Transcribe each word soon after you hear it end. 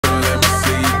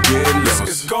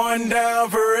going down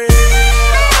for real.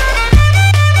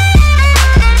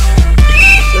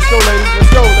 Let's go, ladies.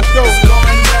 Let's go. Let's go. It's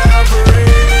going down for real.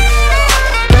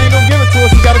 They ain't gonna give it to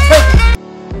us. We gotta take it.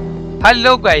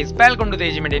 Hello guys, welcome to the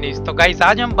AG media news. तो guys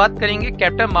आज हम बात करेंगे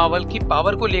captain Marvel की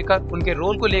power को लेकर, उनके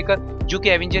role को लेकर, जो कि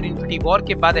एवेंजर इन्फिनिटी वॉर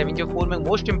के बाद एवेंजर 4 में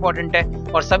मोस्ट इंपॉर्टेंट है।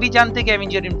 और सभी जानते हैं कि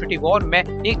एवेंजर इन्फिनिटी वॉर में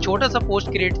एक छोटा सा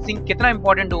पोस्ट क्रेडिट सीन कितना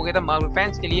इंपॉर्टेंट हो गया था मार्वल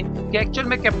फैंस के लिए कि एक्चुअल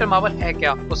में कैप्टन मार्वल है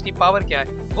क्या, उसकी पावर क्या है,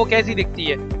 वो कैसी दिखती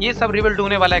है। ये सब रिवील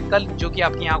होने वाला है कल, जो कि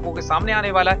आपकी आंखों के सामने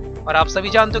आने वाला है। और आप सभी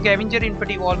जानते हो कि एवेंजर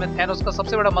इन्फिनिटी वॉर में थैनोस का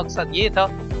सबसे बड़ा मकसद ये था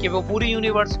कि वो पूरी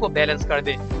यूनिवर्स को बैलेंस कर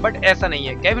दे, बट ऐसा नहीं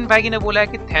है। केविन फाइगी ने बोला है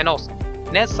कि थैनोस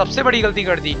ने सबसे बड़ी गलती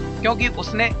कर दी, क्योंकि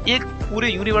उसने एक पूरे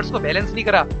यूनिवर्स को बैलेंस नहीं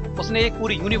करा, उसने एक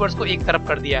पूरे यूनिवर्स को एक तरफ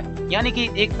कर दिया। यानी कि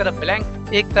एक तरफ ब्लैंक,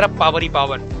 एक तरफ पावर ही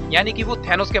पावर। यानी कि वो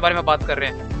थैनोस के बारे में बात कर रहे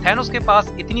हैं। थैनोस के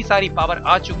पास इतनी सारी पावर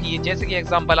आ चुकी है, जैसे कि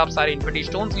एग्जांपल आप सारे इन्फिनिटी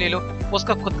स्टोन्स ले लो,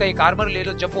 उसका खुद का एक आर्मर ले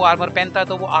लो, जब वो आर्मर पहनता है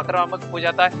तो वो आक्रामक हो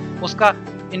जाता है। उसका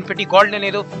इन्फिनिटी गोल्ड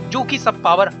ले लो, जो कि सब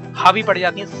पावर हावी पड़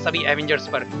जाती है सभी एवेंजर्स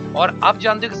पर। और आप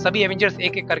जानते हो कि सभी एवेंजर्स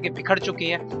एक एक करके बिखर चुके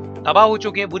हैं, तबाह हो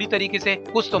चुके हैं बुरी तरीके से।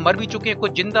 कुछ तो मर भी चुके हैं,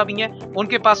 कुछ जिंदा भी हैं।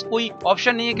 उनके पास कोई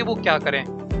ऑप्शन नहीं है कि वो क्या करें।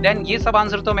 देन ये सब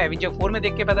आंसर तो हमें एवेंजर 4 में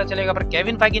देख के पता चलेगा। पर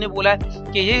केविन फाइगी ने बोला है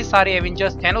कि ये सारे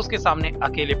एवेंजर्स थैनोस के सामने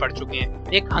अकेले पड़ चुके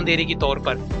हैं, एक अंधेरे की तौर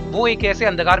पर। वो एक ऐसे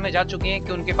अंधकार में जा चुके हैं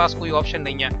कि उनके पास कोई ऑप्शन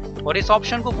नहीं है। और इस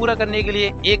ऑप्शन को पूरा करने के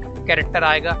लिए एक कैरेक्टर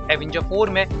आएगा एवेंजर 4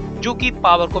 में, जो कि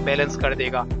पावर को बैलेंस कर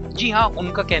देगा। जी हाँ,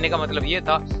 उनका कहने का मतलब ये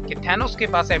था कि थैनोस के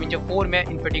पास एवेंजर 4 में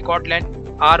इन्फिनिटी गॉडलैंड,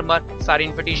 आर्मर, सारे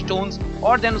इन्फिनिटी स्टोन्स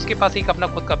और देन उसके पास एक अपना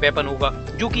खुद का वेपन होगा,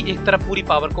 जो कि एक तरफ पूरी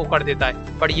पावर को कर देता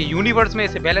है। पर ये यूनिवर्स में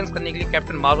इसे बैलेंस करने के लिए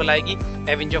कैप्टन मार्वल आएगी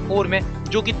एवेंजर 4 में,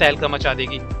 जो कि तहलका मचा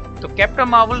देगी। तो कैप्टन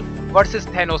मार्वल वर्सेस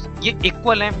थैनोस ये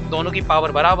इक्वल हैं, दोनों की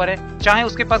पावर बराबर है। चाहे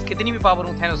उसके पास कितनी भी पावर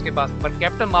हो थैनोस के पास, पर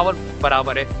कैप्टन मार्वल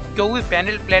बराबर है, क्योंकि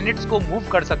प्लैनेट्स को मूव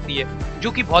कर सकती है,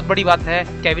 जो कि बहुत बड़ी बात है।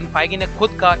 केविन फाइगी ने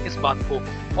खुद कहा इस बात को।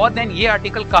 और देन ये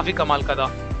आर्टिकल काफी कमाल का था।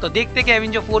 तो देखते हैं कि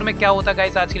एवेंजर 4 में क्या होता है।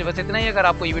 गाइस आज के लिए बस इतना ही। अगर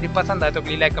आपको ये वीडियो पसंद आए तो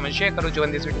प्लीज लाइक, कमेंट, शेयर करो। जो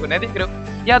इस वीडियो को नहीं देख रहे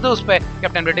हो, या तो उस पर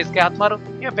कैप्टन ब्रिटिश के हाथ मारो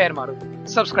या पैर मारो,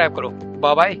 सब्सक्राइब करो।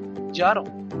 बाय बाय, जा रहा हूँ।